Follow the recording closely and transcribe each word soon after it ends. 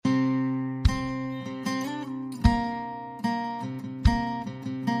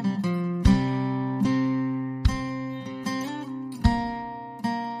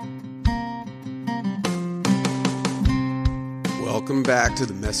Welcome back to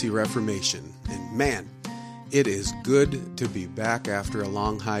the Messy Reformation. And man, it is good to be back after a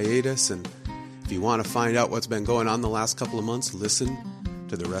long hiatus. And if you want to find out what's been going on the last couple of months, listen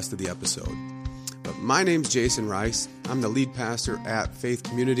to the rest of the episode. But my name's Jason Ruis. I'm the lead pastor at Faith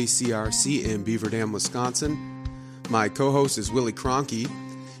Community CRC in Beaver Dam, Wisconsin. My co-host is Willie Kroenke.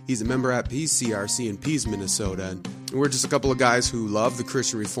 He's a member at Pease CRC in Pease, Minnesota. And we're just a couple of guys who love the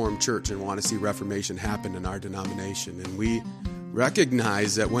Christian Reformed Church and want to see Reformation happen in our denomination. And we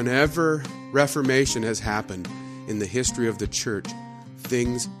recognize that whenever Reformation has happened in the history of the church,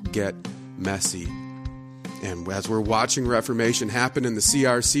 things get messy. And as we're watching Reformation happen in the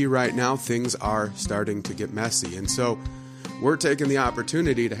CRC right now, things are starting to get messy. And so we're taking the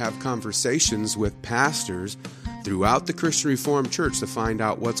opportunity to have conversations with pastors throughout the Christian Reformed Church to find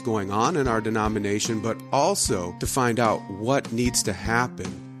out what's going on in our denomination, but also to find out what needs to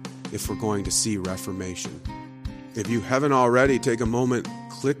happen if we're going to see Reformation. If you haven't already, take a moment,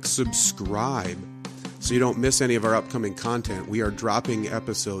 click subscribe so you don't miss any of our upcoming content. We are dropping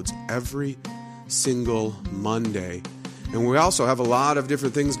episodes every single Monday. And we also have a lot of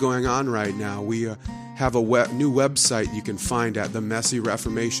different things going on right now. We have a new website you can find at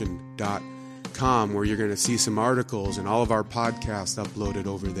themessyreformation.com, where you're going to see some articles and all of our podcasts uploaded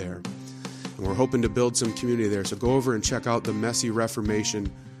over there. And we're hoping to build some community there. So go over and check out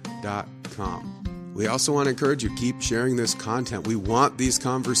themessyreformation.com. We also want to encourage you, keep sharing this content. We want these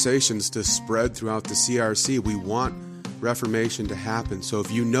conversations to spread throughout the CRC. We want Reformation to happen. So if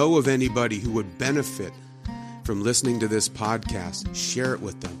you know of anybody who would benefit from listening to this podcast, share it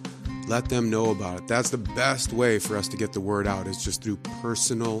with them. Let them know about it. That's the best way for us to get the word out, is just through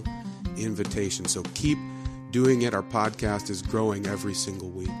personal invitation. So keep doing it. Our podcast is growing every single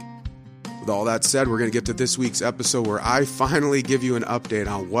week. With all that said, we're going to get to this week's episode where I finally give you an update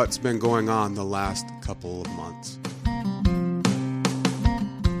on what's been going on the last couple of months.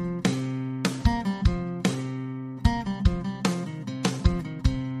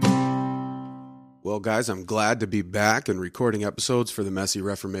 Well, guys, I'm glad to be back and recording episodes for the Messy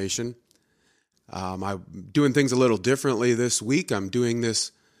Reformation. I'm doing things a little differently this week. I'm doing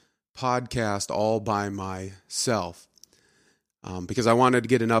this podcast all by myself. Because I wanted to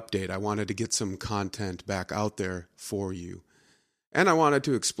get an update. I wanted to get some content back out there for you. And I wanted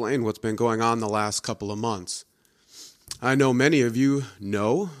to explain what's been going on the last couple of months. I know many of you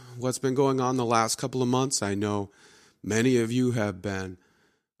know what's been going on the last couple of months. I know many of you have been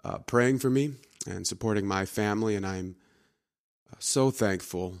praying for me and supporting my family, and I'm so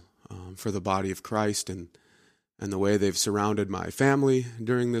thankful for the body of Christ and the way they've surrounded my family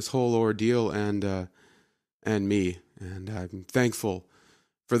during this whole ordeal and me. And I'm thankful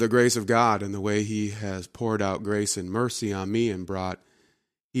for the grace of God and the way He has poured out grace and mercy on me and brought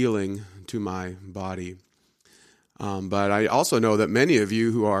healing to my body. But I also know that many of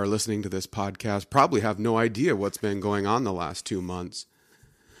you who are listening to this podcast probably have no idea what's been going on the last 2 months.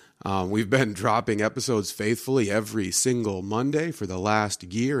 We've been dropping episodes faithfully every single Monday for the last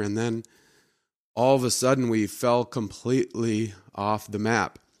year, and then all of a sudden we fell completely off the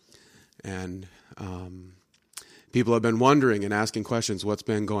map. And people have been wondering and asking questions, what's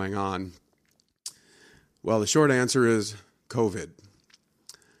been going on? Well, the short answer is COVID.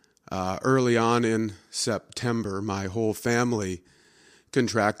 Early on in September, my whole family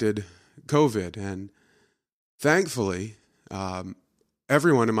contracted COVID, and thankfully,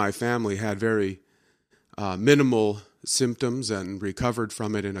 everyone in my family had very minimal symptoms and recovered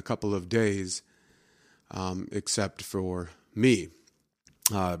from it in a couple of days, except for me.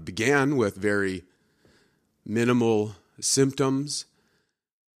 Began with very minimal symptoms,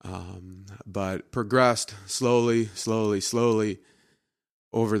 but progressed slowly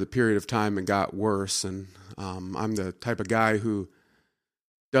over the period of time and got worse. And I'm the type of guy who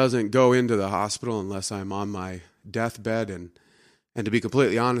doesn't go into the hospital unless I'm on my deathbed. And to be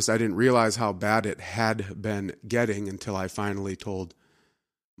completely honest, I didn't realize how bad it had been getting until I finally told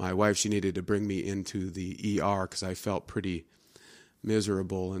my wife she needed to bring me into the ER because I felt pretty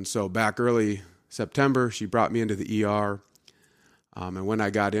miserable. And so back early September, she brought me into the ER, and when I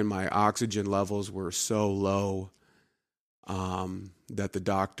got in, my oxygen levels were so low that the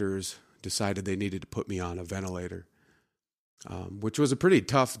doctors decided they needed to put me on a ventilator, which was a pretty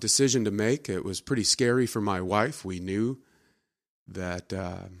tough decision to make. It was pretty scary for my wife. We knew that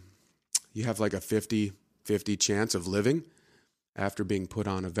you have like a 50-50 chance of living after being put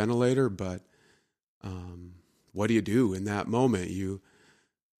on a ventilator, but what do you do in that moment? You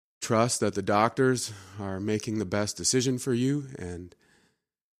trust that the doctors are making the best decision for you, and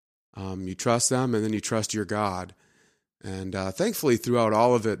you trust them, and then you trust your God. And thankfully, throughout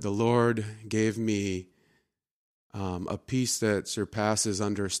all of it, the Lord gave me a peace that surpasses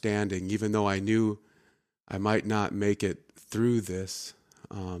understanding. Even though I knew I might not make it through this,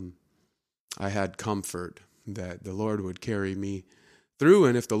 I had comfort that the Lord would carry me through,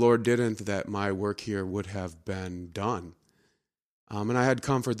 and if the Lord didn't, that my work here would have been done. And I had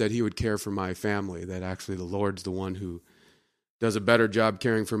comfort that He would care for my family, that actually the Lord's the one who does a better job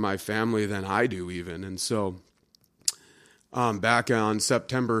caring for my family than I do even. And so back on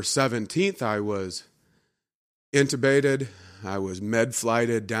September 17th, I was intubated. I was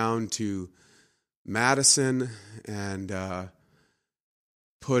med-flighted down to Madison and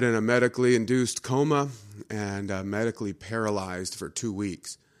put in a medically induced coma and medically paralyzed for 2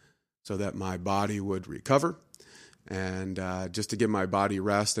 weeks so that my body would recover and just to give my body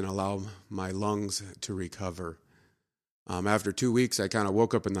rest and allow my lungs to recover. After 2 weeks, I kind of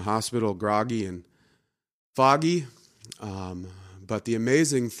woke up in the hospital groggy and foggy. But the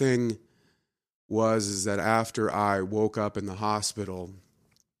amazing thing is that after I woke up in the hospital,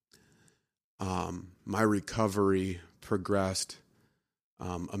 my recovery progressed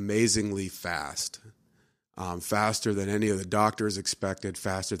amazingly fast, faster than any of the doctors expected,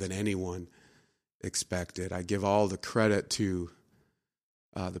 faster than anyone expected. I give all the credit to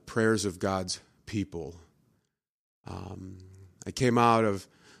the prayers of God's people. I came out of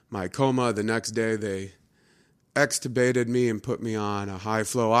my coma. The next day they extubated me and put me on a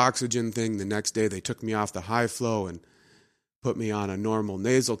high-flow oxygen thing. The next day they took me off the high flow and put me on a normal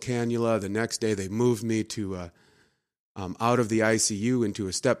nasal cannula. The next day they moved me to out of the ICU into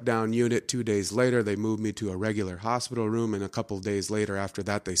a step-down unit. 2 days later they moved me to a regular hospital room, and a couple of days later after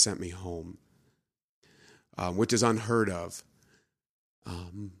that they sent me home, which is unheard of.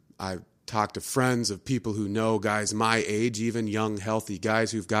 I talked to friends of people who know guys my age, even young, healthy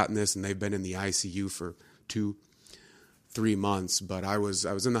guys who've gotten this, and they've been in the ICU for 2-3 months. But I was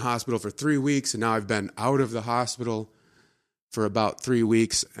in the hospital for 3 weeks, and now I've been out of the hospital for about 3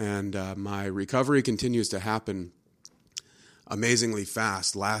 weeks, and my recovery continues to happen amazingly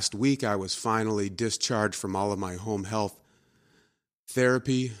fast. Last week, I was finally discharged from all of my home health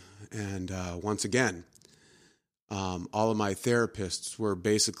therapy, and once again, all of my therapists were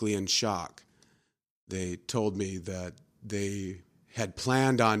basically in shock. They told me that they had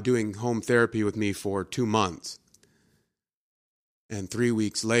planned on doing home therapy with me for 2 months. And 3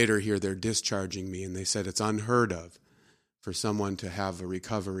 weeks later, here they're discharging me, and they said it's unheard of for someone to have a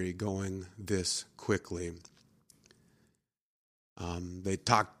recovery going this quickly. They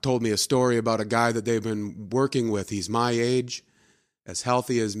told me a story about a guy that they've been working with. He's my age, as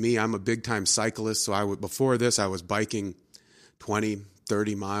healthy as me. I'm a big-time cyclist, so before this I was biking 20,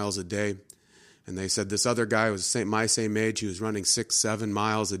 30 miles a day. And they said this other guy was my same age. He was running 6-7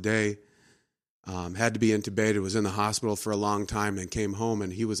 miles a day, had to be intubated, was in the hospital for a long time, and came home,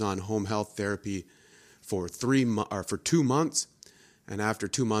 and he was on home health therapy for 2 months. And after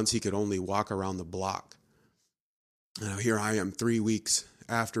 2 months, he could only walk around the block. Now here I am 3 weeks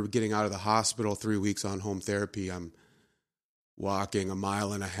after getting out of the hospital, 3 weeks on home therapy. I'm walking 1.5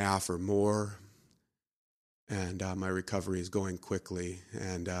 miles or more, and my recovery is going quickly.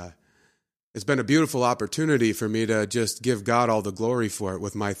 And it's been a beautiful opportunity for me to just give God all the glory for it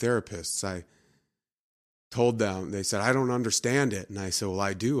with my therapists. I told them, they said, I don't understand it. And I said, well,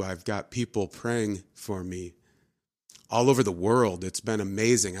 I do. I've got people praying for me all over the world. It's been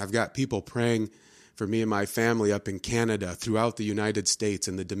amazing. I've got people praying for me and my family up in Canada, throughout the United States,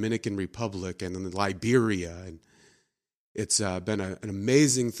 and the Dominican Republic, and in Liberia. And it's been an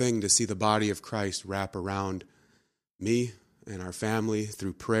amazing thing to see the body of Christ wrap around me and our family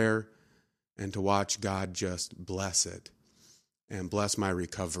through prayer, and to watch God just bless it and bless my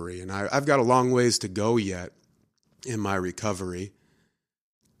recovery. And I've got a long ways to go yet in my recovery.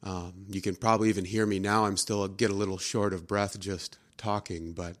 You can probably even hear me now. I'm still get a little short of breath just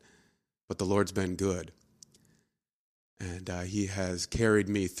talking, but the Lord's been good. And He has carried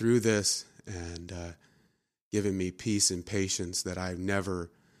me through this and given me peace and patience that I never,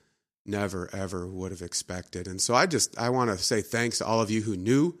 ever would have expected. And so I want to say thanks to all of you who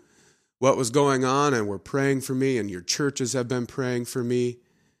knew what was going on and were praying for me, and your churches have been praying for me.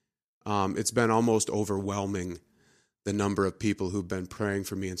 It's been almost overwhelming, the number of people who've been praying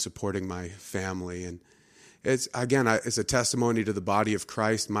for me and supporting my family. And it's a testimony to the body of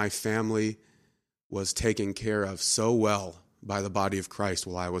Christ. My family was taken care of so well by the body of Christ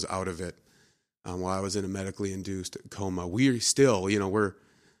while I was out of it, while I was in a medically induced coma. We still, we're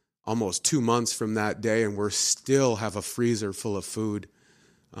almost 2 months from that day, and we're still have a freezer full of food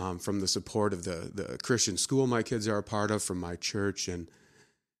from the support of the Christian school my kids are a part of, from my church, and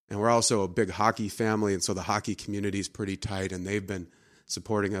we're also a big hockey family, and so the hockey community is pretty tight, and they've been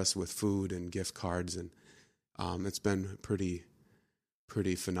supporting us with food and gift cards, and It's been pretty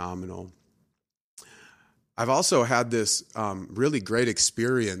phenomenal. I've also had this really great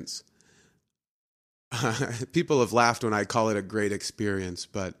experience. People have laughed when I call it a great experience,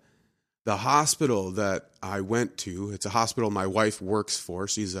 but the hospital that I went to, it's a hospital my wife works for.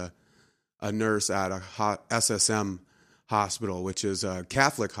 She's a nurse at a SSM hospital, which is a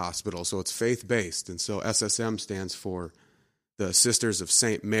Catholic hospital, so it's faith-based. And so SSM stands for the Sisters of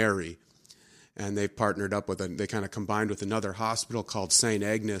St. Mary. And they've partnered up they kind of combined with another hospital called St.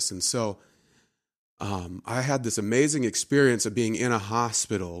 Agnes. And so I had this amazing experience of being in a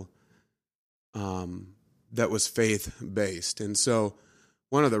hospital that was faith-based. And so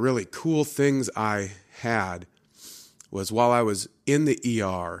one of the really cool things I had was while I was in the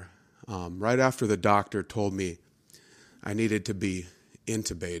ER, right after the doctor told me I needed to be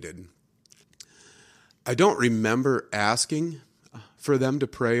intubated. I don't remember asking for them to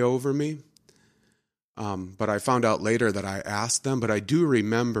pray over me, but I found out later that I asked them, but I do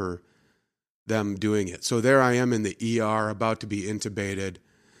remember them doing it. So there I am in the ER about to be intubated,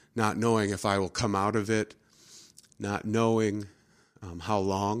 not knowing if I will come out of it, not knowing how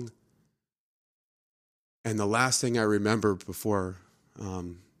long. And the last thing I remember before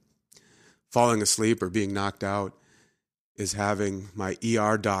falling asleep or being knocked out is having my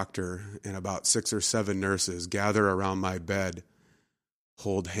ER doctor and about 6 or 7 nurses gather around my bed,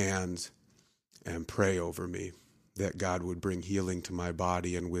 hold hands, and pray over me that God would bring healing to my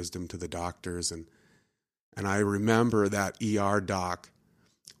body and wisdom to the doctors. And I remember that ER doc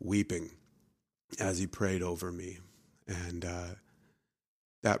weeping as he prayed over me. And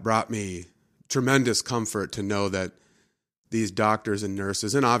that brought me tremendous comfort to know that these doctors and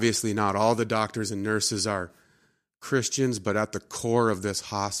nurses, and obviously not all the doctors and nurses are Christians, but at the core of this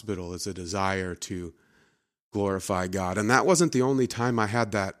hospital is a desire to glorify God. And that wasn't the only time I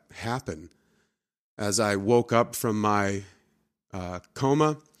had that happen. As I woke up from my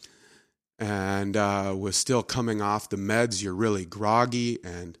coma and was still coming off the meds, you're really groggy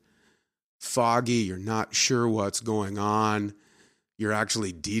and foggy. You're not sure what's going on. You're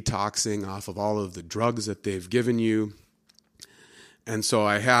actually detoxing off of all of the drugs that they've given you. And so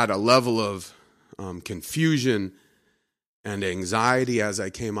I had a level of confusion and anxiety as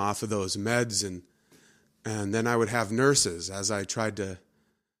I came off of those meds. And then I would have nurses as I tried to,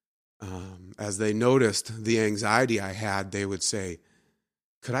 as they noticed the anxiety I had, they would say,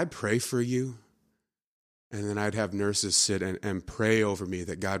 "Could I pray for you?" And then I'd have nurses sit and pray over me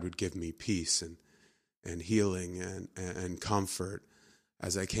that God would give me peace and healing and comfort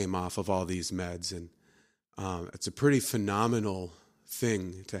as I came off of all these meds. And it's a pretty phenomenal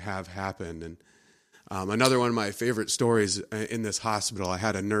thing to have happen. And another one of my favorite stories in this hospital, I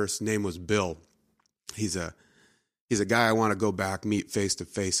had a nurse, name was Bill. He's a guy I want to go back, meet face to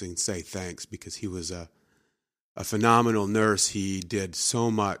face and say thanks, because he was a phenomenal nurse. He did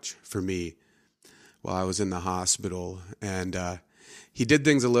so much for me while I was in the hospital. And he did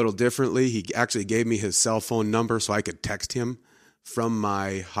things a little differently. He actually gave me his cell phone number so I could text him from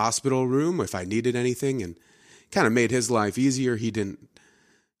my hospital room if I needed anything, and kind of made his life easier. He didn't,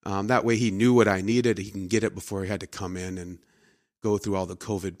 that way he knew what I needed. He can get it before he had to come in and go through all the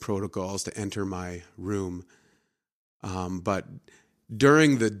COVID protocols to enter my room. But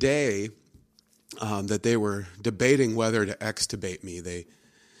during the day that they were debating whether to extubate me,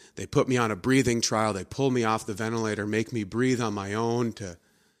 they put me on a breathing trial. They pulled me off the ventilator, make me breathe on my own to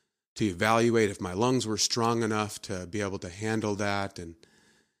evaluate if my lungs were strong enough to be able to handle that.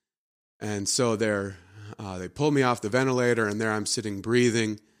 And so they pulled me off the ventilator, and there I'm sitting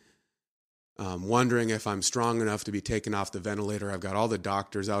breathing, wondering if I'm strong enough to be taken off the ventilator. I've got all the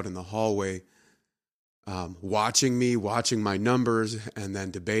doctors out in the hallway watching my numbers, and then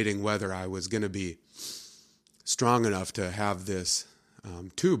debating whether I was going to be strong enough to have this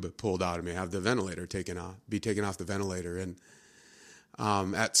tube pulled out of me, have the ventilator be taken off the ventilator. And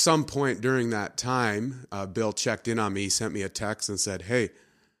at some point during that time, Bill checked in on me, sent me a text and said, "Hey,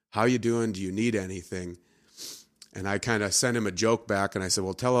 how you doing? Do you need anything?" And I kind of sent him a joke back, and I said,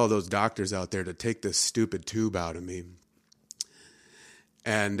 "Well, tell all those doctors out there to take this stupid tube out of me."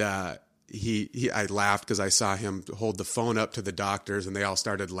 And I laughed because I saw him hold the phone up to the doctors, and they all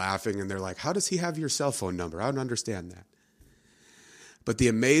started laughing, and they're like, "How does he have your cell phone number? I don't understand that." But the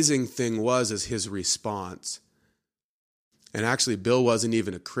amazing thing is his response. And actually, Bill wasn't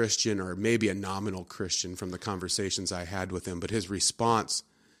even a Christian, or maybe a nominal Christian from the conversations I had with him, but his response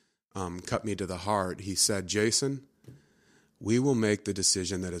cut me to the heart. He said, "Jason, we will make the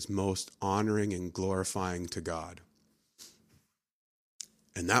decision that is most honoring and glorifying to God."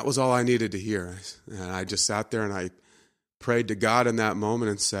 And that was all I needed to hear. And I just sat there and I prayed to God in that moment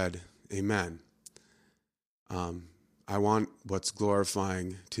and said, "Amen." I want what's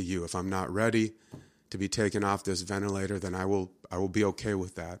glorifying to you. If I'm not ready to be taken off this ventilator, then I will be okay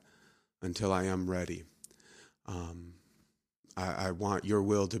with that until I am ready. I want your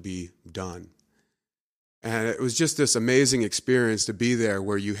will to be done. And it was just this amazing experience to be there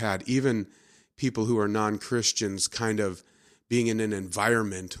where you had even people who are non-Christians kind of being in an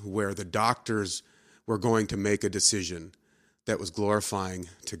environment where the doctors were going to make a decision that was glorifying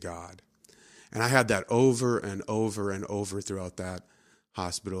to God. And I had that over and over and over throughout that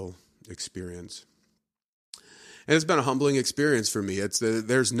hospital experience. And it's been a humbling experience for me.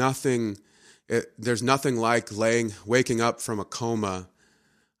 There's nothing like waking up from a coma,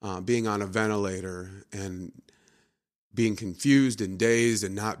 being on a ventilator and being confused and dazed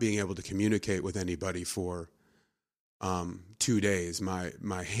and not being able to communicate with anybody for 2 days.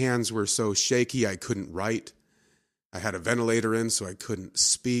 My hands were so shaky I couldn't write. I had a ventilator in, so I couldn't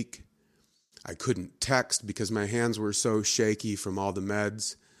speak. I couldn't text because my hands were so shaky from all the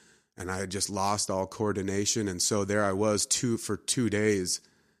meds, and I had just lost all coordination. And so there I was for 2 days,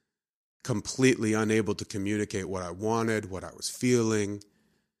 completely unable to communicate what I wanted, what I was feeling.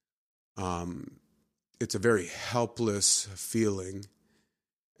 It's a very helpless feeling,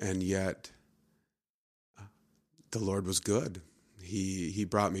 and yet the Lord was good. He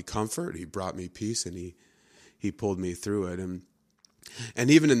brought me comfort, He brought me peace, and He pulled me through it. And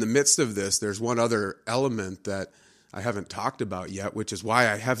even in the midst of this, there's one other element that I haven't talked about yet, which is why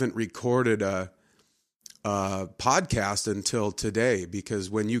I haven't recorded a podcast until today, because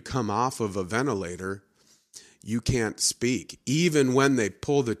when you come off of a ventilator, you can't speak. Even when they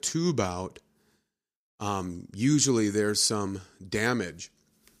pull the tube out, usually there's some damage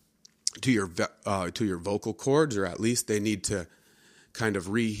to your vocal cords, or at least they need to kind of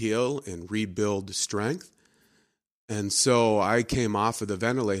re-heal and rebuild strength. And so I came off of the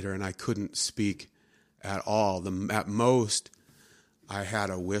ventilator and I couldn't speak at all. At most, I had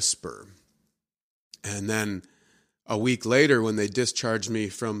a whisper. And then a week later, when they discharged me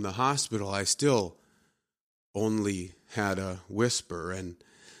from the hospital, I still only had a whisper. And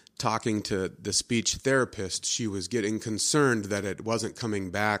talking to the speech therapist, she was getting concerned that it wasn't coming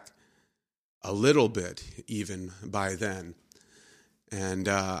back a little bit even by then. And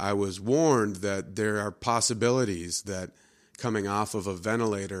I was warned that there are possibilities that coming off of a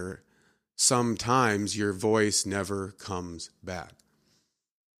ventilator, sometimes your voice never comes back,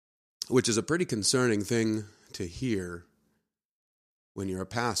 which is a pretty concerning thing to hear when you're a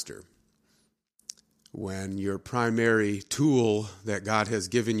pastor. When your primary tool that God has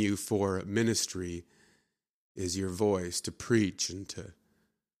given you for ministry is your voice to preach and to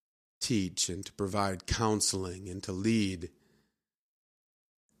teach and to provide counseling and to lead.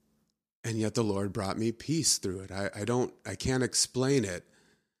 And yet the Lord brought me peace through it. I can't explain it.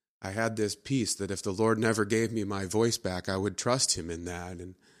 I had this peace that if the Lord never gave me my voice back, I would trust Him in that.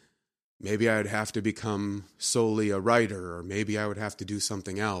 And maybe I'd have to become solely a writer, or maybe I would have to do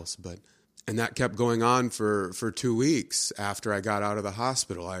something else. And that kept going on for 2 weeks after I got out of the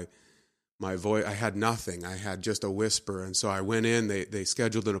hospital. I had nothing. I had just a whisper. And so I went in. They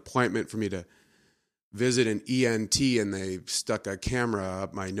scheduled an appointment for me to visit an ENT, and they stuck a camera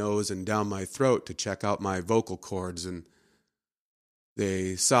up my nose and down my throat to check out my vocal cords. And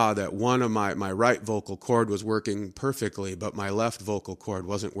they saw that one of my right vocal cord was working perfectly, but my left vocal cord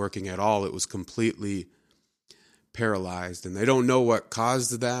wasn't working at all. It was completely paralyzed. And they don't know what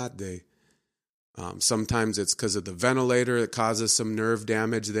caused that. Sometimes it's because of the ventilator that causes some nerve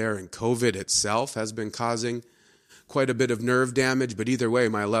damage there, and COVID itself has been causing quite a bit of nerve damage, but either way,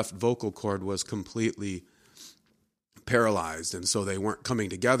 my left vocal cord was completely paralyzed, and so they weren't coming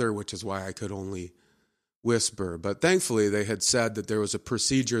together, which is why I could only whisper. But thankfully, they had said that there was a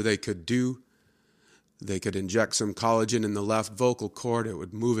procedure they could do. They could inject some collagen in the left vocal cord. It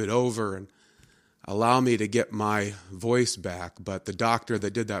would move it over and allow me to get my voice back, but the doctor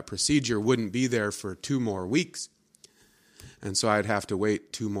that did that procedure wouldn't be there for 2 more weeks, and so I'd have to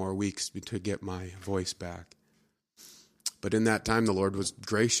wait 2 more weeks to get my voice back. But in that time, the Lord was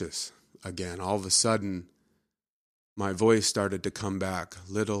gracious again. All of a sudden, my voice started to come back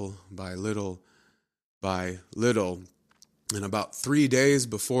little by little by little. And about 3 days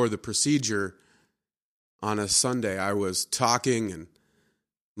before the procedure, on a Sunday, I was talking, and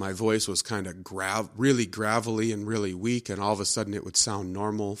my voice was kind of really gravelly and really weak, and all of a sudden it would sound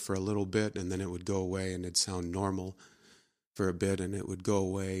normal for a little bit, and then it would go away, and it'd sound normal for a bit, and it would go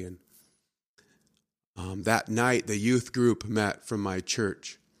away. And that night, the youth group met from my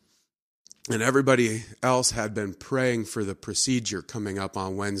church, and everybody else had been praying for the procedure coming up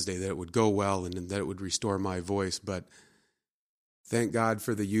on Wednesday, that it would go well and that it would restore my voice. But Thank God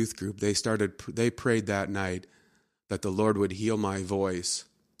for the youth group. They prayed that night that the Lord would heal my voice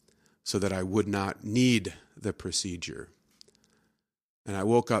so that I would not need the procedure. And I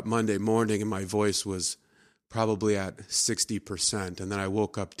woke up Monday morning and my voice was probably at 60%. And then I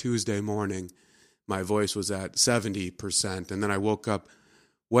woke up Tuesday morning, my voice was at 70%. And then I woke up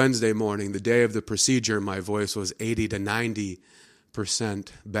Wednesday morning, the day of the procedure, my voice was 80 to 90%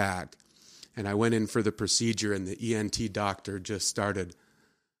 back. And I went in for the procedure and the ENT doctor just started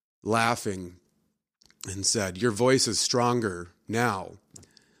laughing and said, "Your voice is stronger now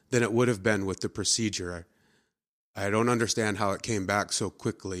than it would have been with the procedure." I don't understand how it came back so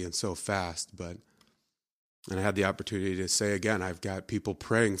quickly and so fast, and I had the opportunity to say again, I've got people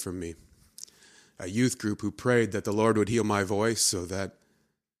praying for me. A youth group who prayed that the Lord would heal my voice so that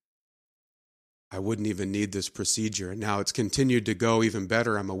I wouldn't even need this procedure. And now it's continued to go even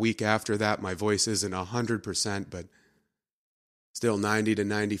better. I'm a week after that. My voice isn't 100%, but still 90 to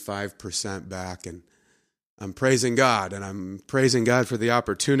 95% back. And I'm praising God, and I'm praising God for the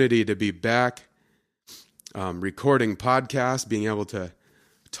opportunity to be back recording podcasts, being able to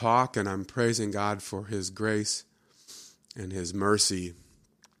talk, and I'm praising God for His grace and His mercy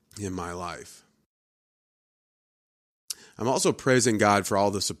in my life. I'm also praising God for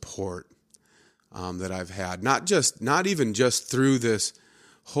all the support that I've had, not even just through this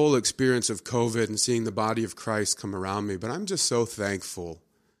whole experience of COVID and seeing the body of Christ come around me, but I'm just so thankful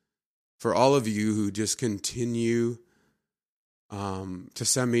for all of you who just continue to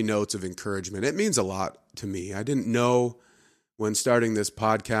send me notes of encouragement. It means a lot to me. I didn't know when starting this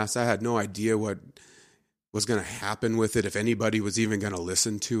podcast, I had no idea what was going to happen with it, if anybody was even going to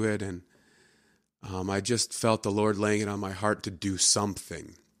listen to it. And I just felt the Lord laying it on my heart to do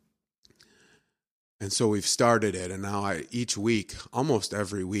something. And so we've started it. And now each week, almost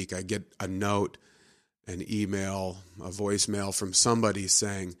every week, I get a note, an email, a voicemail from somebody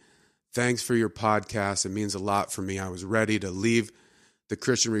saying, "Thanks for your podcast. It means a lot for me. I was ready to leave the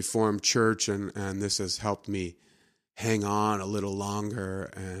Christian Reformed Church, and this has helped me hang on a little longer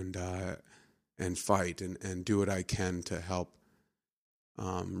and fight and do what I can to help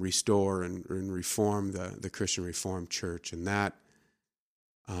restore and reform the Christian Reformed Church." And that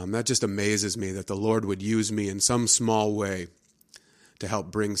just amazes me that the Lord would use me in some small way to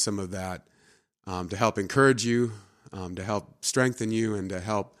help bring some of that, to help encourage you, to help strengthen you, and to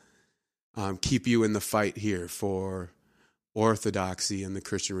help keep you in the fight here for orthodoxy in the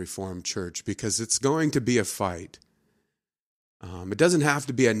Christian Reformed Church, because it's going to be a fight. It doesn't have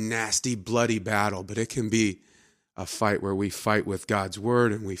to be a nasty, bloody battle, but it can be a fight where we fight with God's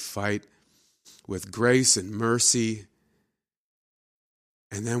word and we fight with grace and mercy.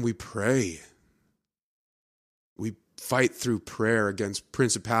 And then we pray. We fight through prayer against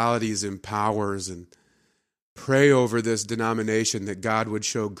principalities and powers and pray over this denomination that God would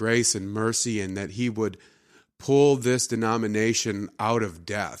show grace and mercy and that He would pull this denomination out of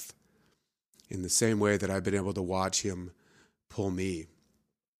death in the same way that I've been able to watch Him pull me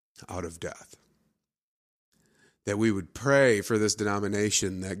out of death. That we would pray for this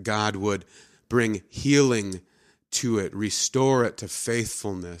denomination, that God would bring healing to it, restore it to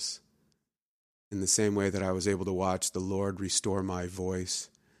faithfulness in the same way that I was able to watch the Lord restore my voice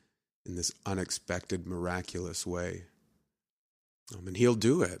in this unexpected, miraculous way. And He'll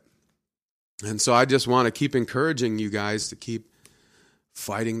do it. And so I just want to keep encouraging you guys to keep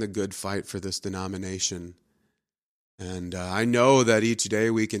fighting the good fight for this denomination. And I know that each day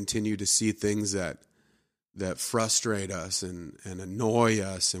we continue to see things that frustrate us and annoy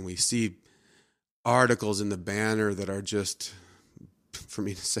us, and we see articles in the Banner that are just, for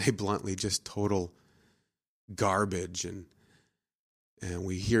me to say bluntly, just total garbage. And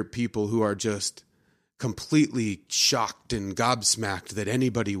we hear people who are just completely shocked and gobsmacked that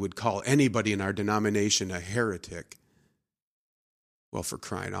anybody would call anybody in our denomination a heretic. Well, for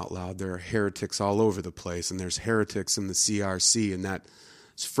crying out loud, there are heretics all over the place, and there's heretics in the CRC, and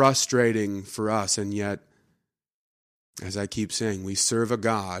that's frustrating for us. And yet, as I keep saying, we serve a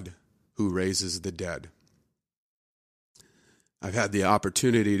God who raises the dead. I've had the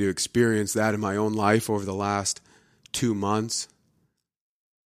opportunity to experience that in my own life over the last 2 months.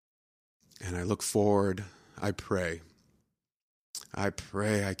 And I look forward, I pray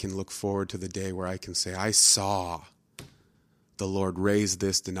I can look forward to the day where I can say, I saw the Lord raise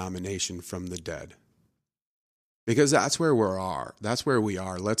this denomination from the dead. Because that's where we are. That's where we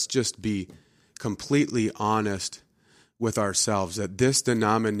are. Let's just be completely honest with ourselves that this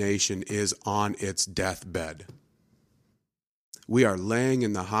denomination is on its deathbed. We are laying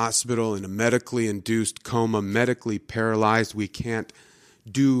in the hospital in a medically induced coma, medically paralyzed. We can't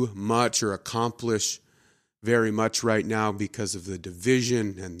do much or accomplish very much right now because of the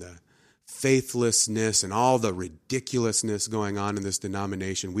division and the faithlessness and all the ridiculousness going on in this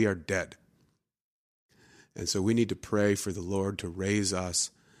denomination. We are dead. And so we need to pray for the Lord to raise us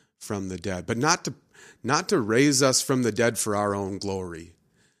from the dead, but not to raise us from the dead for our own glory.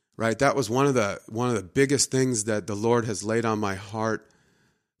 Right? That was one of the biggest things that the Lord has laid on my heart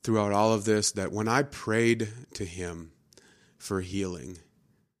throughout all of this, that when I prayed to him for healing,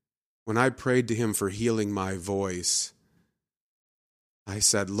 when I prayed to him for healing my voice, I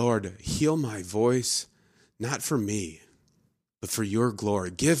said, Lord, heal my voice, not for me, but for your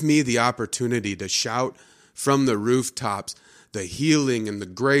glory. Give me the opportunity to shout from the rooftops the healing and the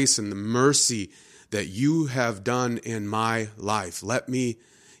grace and the mercy that you have done in my life.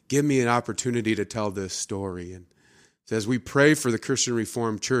 Give me an opportunity to tell this story. And as we pray for the Christian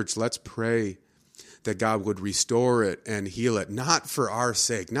Reformed Church, let's pray that God would restore it and heal it, not for our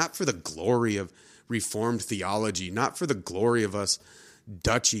sake, not for the glory of Reformed theology, not for the glory of us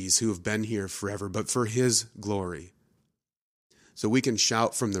Dutchies who have been here forever, but for his glory. So we can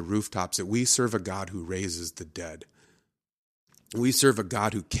shout from the rooftops that we serve a God who raises the dead. We serve a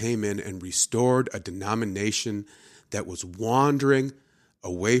God who came in and restored a denomination that was wandering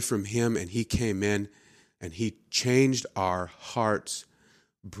away from him, and he came in and he changed our hearts,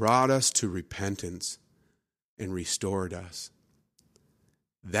 brought us to repentance, and restored us.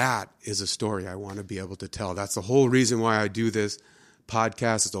 That is a story I want to be able to tell. That's the whole reason why I do this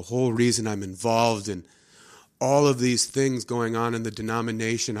podcast. It's the whole reason I'm involved in all of these things going on in the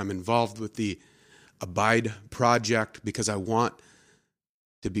denomination. I'm involved with the Abide Project because I want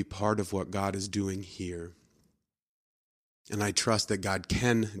to be part of what God is doing here. And I trust that God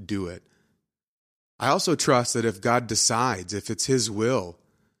can do it. I also trust that if God decides, if it's his will,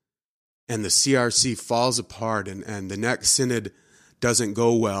 and the CRC falls apart and the next synod doesn't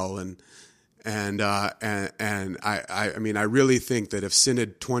go well, and I mean, I really think that if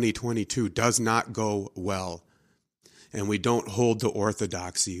Synod 2022 does not go well, and we don't hold to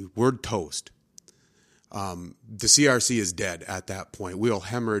orthodoxy, we're toast. The CRC is dead at that point. We'll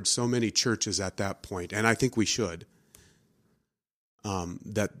hemorrhage so many churches at that point, and I think we should.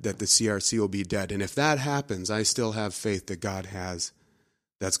 That the CRC will be dead. And if that happens, I still have faith that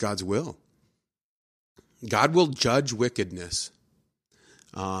that's God's will. God will judge wickedness.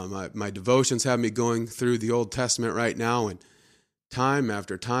 My devotions have me going through the Old Testament right now, and time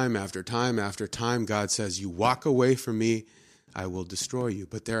after time after time after time, God says, you walk away from me, I will destroy you.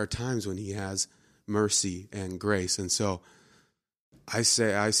 But there are times when he has mercy and grace. And so I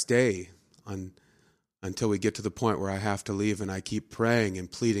stay until we get to the point where I have to leave, and I keep praying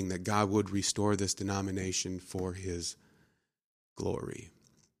and pleading that God would restore this denomination for his glory.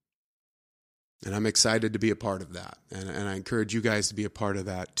 And I'm excited to be a part of that. And I encourage you guys to be a part of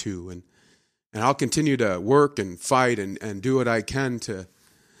that too. And I'll continue to work and fight and do what I can to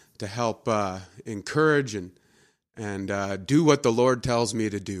help encourage and do what the Lord tells me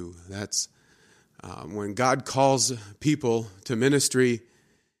to do. That's when God calls people to ministry,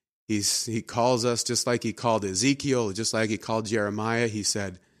 he calls us just like he called Ezekiel, just like he called Jeremiah. He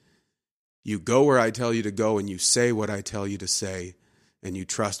said, you go where I tell you to go and you say what I tell you to say, and you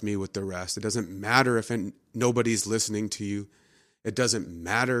trust me with the rest. It doesn't matter if nobody's listening to you. It doesn't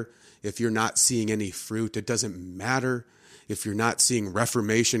matter if you're not seeing any fruit. It doesn't matter if you're not seeing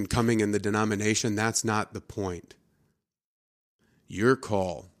reformation coming in the denomination. That's not the point. Your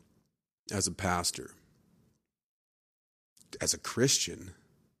call as a pastor, as a Christian,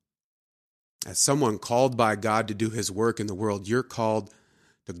 as someone called by God to do his work in the world, you're called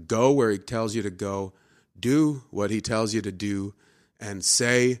to go where he tells you to go, do what he tells you to do, and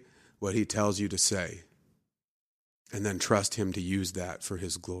say what he tells you to say, and then trust him to use that for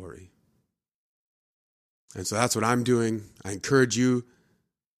his glory. And so that's what I'm doing. I encourage you,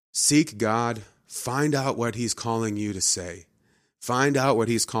 seek God, find out what he's calling you to say, find out what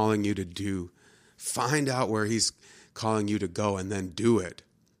he's calling you to do, find out where he's calling you to go, and then do it.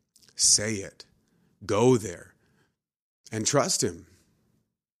 Say it. Go there. And trust him.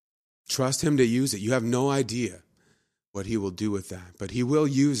 Trust him to use it. You have no idea what he will do with that, but he will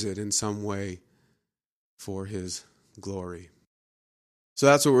use it in some way for his glory. So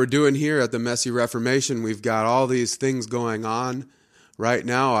that's what we're doing here at the Messy Reformation. We've got all these things going on right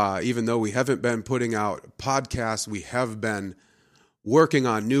now. Even though we haven't been putting out podcasts, we have been working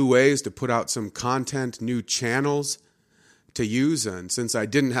on new ways to put out some content, new channels to use. And since I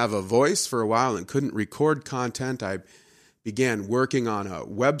didn't have a voice for a while and couldn't record content, I began working on a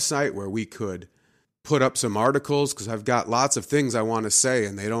website where we could put up some articles, because I've got lots of things I want to say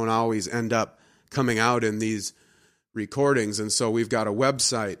and they don't always end up coming out in these recordings. And so we've got a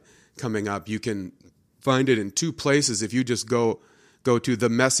website coming up. You can find it in two places. If you just go to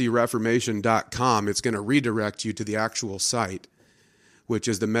themessyreformation.com, it's going to redirect you to the actual site, which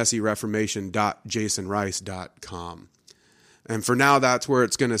is themessyreformation.jasonrice.com. And for now, that's where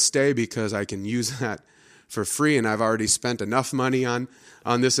it's going to stay because I can use that for free, and I've already spent enough money on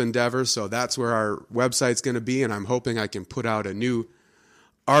this endeavor, so that's where our website's going to be, and I'm hoping I can put out a new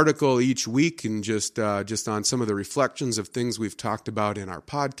article each week and just on some of the reflections of things we've talked about in our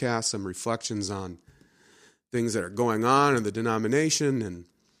podcast, some reflections on things that are going on in the denomination, and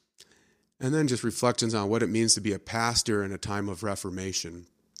then just reflections on what it means to be a pastor in a time of reformation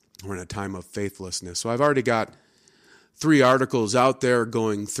or in a time of faithlessness. So I've already got 3 articles out there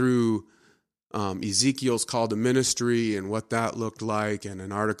going through Ezekiel's call to ministry and what that looked like, and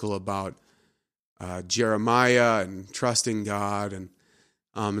an article about Jeremiah and trusting God, and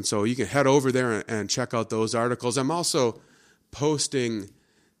so you can head over there and check out those articles. I'm also posting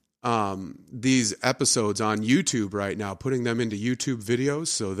these episodes on YouTube right now, putting them into YouTube videos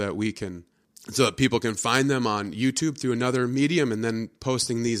so that people can find them on YouTube through another medium, and then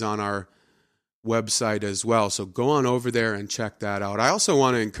posting these on our website as well. So go on over there and check that out. I also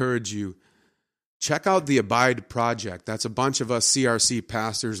want to encourage you, check out the Abide Project. That's a bunch of us CRC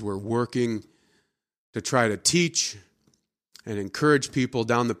pastors. We're working to try to teach and encourage people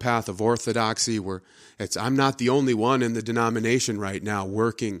down the path of orthodoxy. I'm not the only one in the denomination right now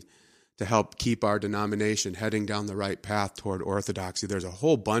working to help keep our denomination heading down the right path toward orthodoxy. There's a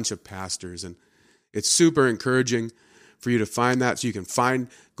whole bunch of pastors, and it's super encouraging for you to find that. So you can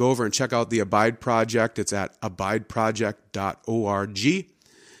go over and check out the Abide Project. It's at abideproject.org.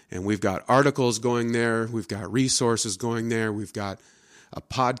 And we've got articles going there. We've got resources going there. We've got a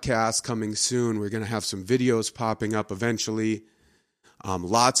podcast coming soon. We're going to have some videos popping up eventually.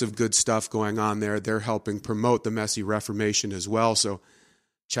 Lots of good stuff going on there. They're helping promote the Messy Reformation as well. So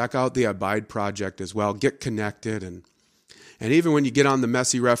check out the Abide Project as well. Get connected. And even when you get on the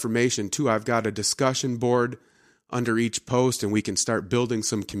Messy Reformation too, I've got a discussion board under each post, and we can start building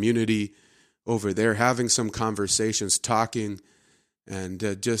some community over there, having some conversations, talking,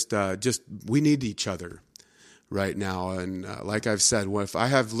 and just we need each other right now. And like I've said, if I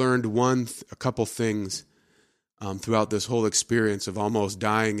have learned a couple things throughout this whole experience of almost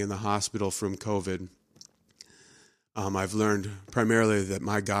dying in the hospital from COVID, I've learned primarily that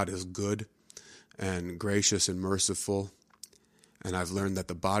my God is good and gracious and merciful. And I've learned that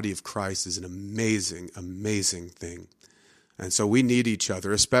the body of Christ is an amazing, amazing thing. And so we need each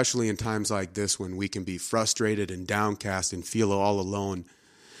other, especially in times like this when we can be frustrated and downcast and feel all alone.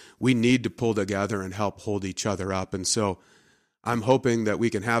 We need to pull together and help hold each other up. And so I'm hoping that we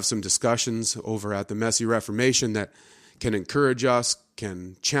can have some discussions over at the Messy Reformation that can encourage us,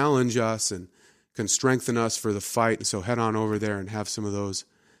 can challenge us, and can strengthen us for the fight. And so head on over there and have some of those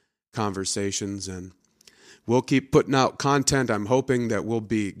conversations. And we'll keep putting out content. I'm hoping that we'll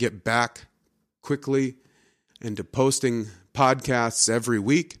get back quickly into posting podcasts every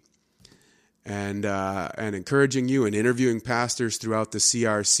week, and encouraging you and interviewing pastors throughout the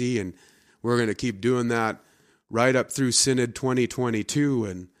CRC. And we're going to keep doing that right up through Synod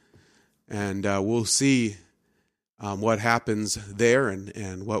 2022, and we'll see what happens there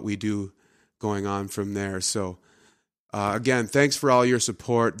and what we do going on from there. So again, thanks for all your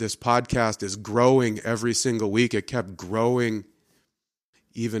support. This podcast is growing every single week. It kept growing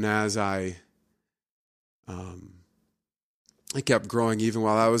even as it kept growing even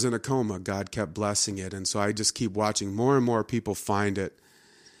while I was in a coma. God kept blessing it. And so I just keep watching more and more people find it.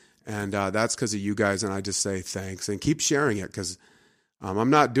 And that's because of you guys. And I just say thanks and keep sharing it, because I'm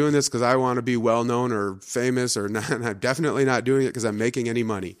not doing this because I want to be well-known or famous, and I'm definitely not doing it because I'm making any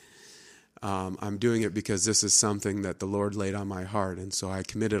money. I'm doing it because this is something that the Lord laid on my heart. And so I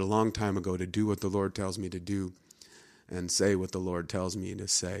committed a long time ago to do what the Lord tells me to do and say what the Lord tells me to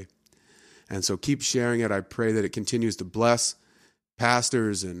say. And so keep sharing it. I pray that it continues to bless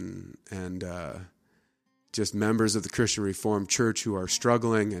pastors and just members of the Christian Reformed Church who are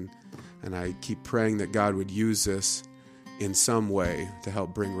struggling. And I keep praying that God would use this in some way to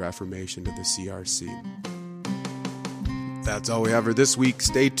help bring reformation to the CRC. That's all we have for this week.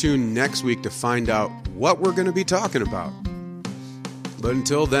 Stay tuned next week to find out what we're going to be talking about. But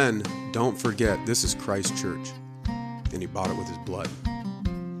until then, don't forget, this is Christ Church, and he bought it with his blood.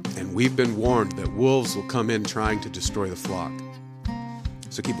 And we've been warned that wolves will come in trying to destroy the flock.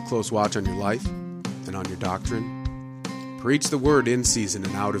 So keep a close watch on your life and on your doctrine. Preach the word in season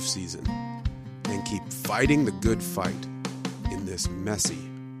and out of season. And keep fighting the good fight in this messy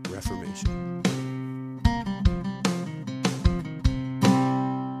Reformation.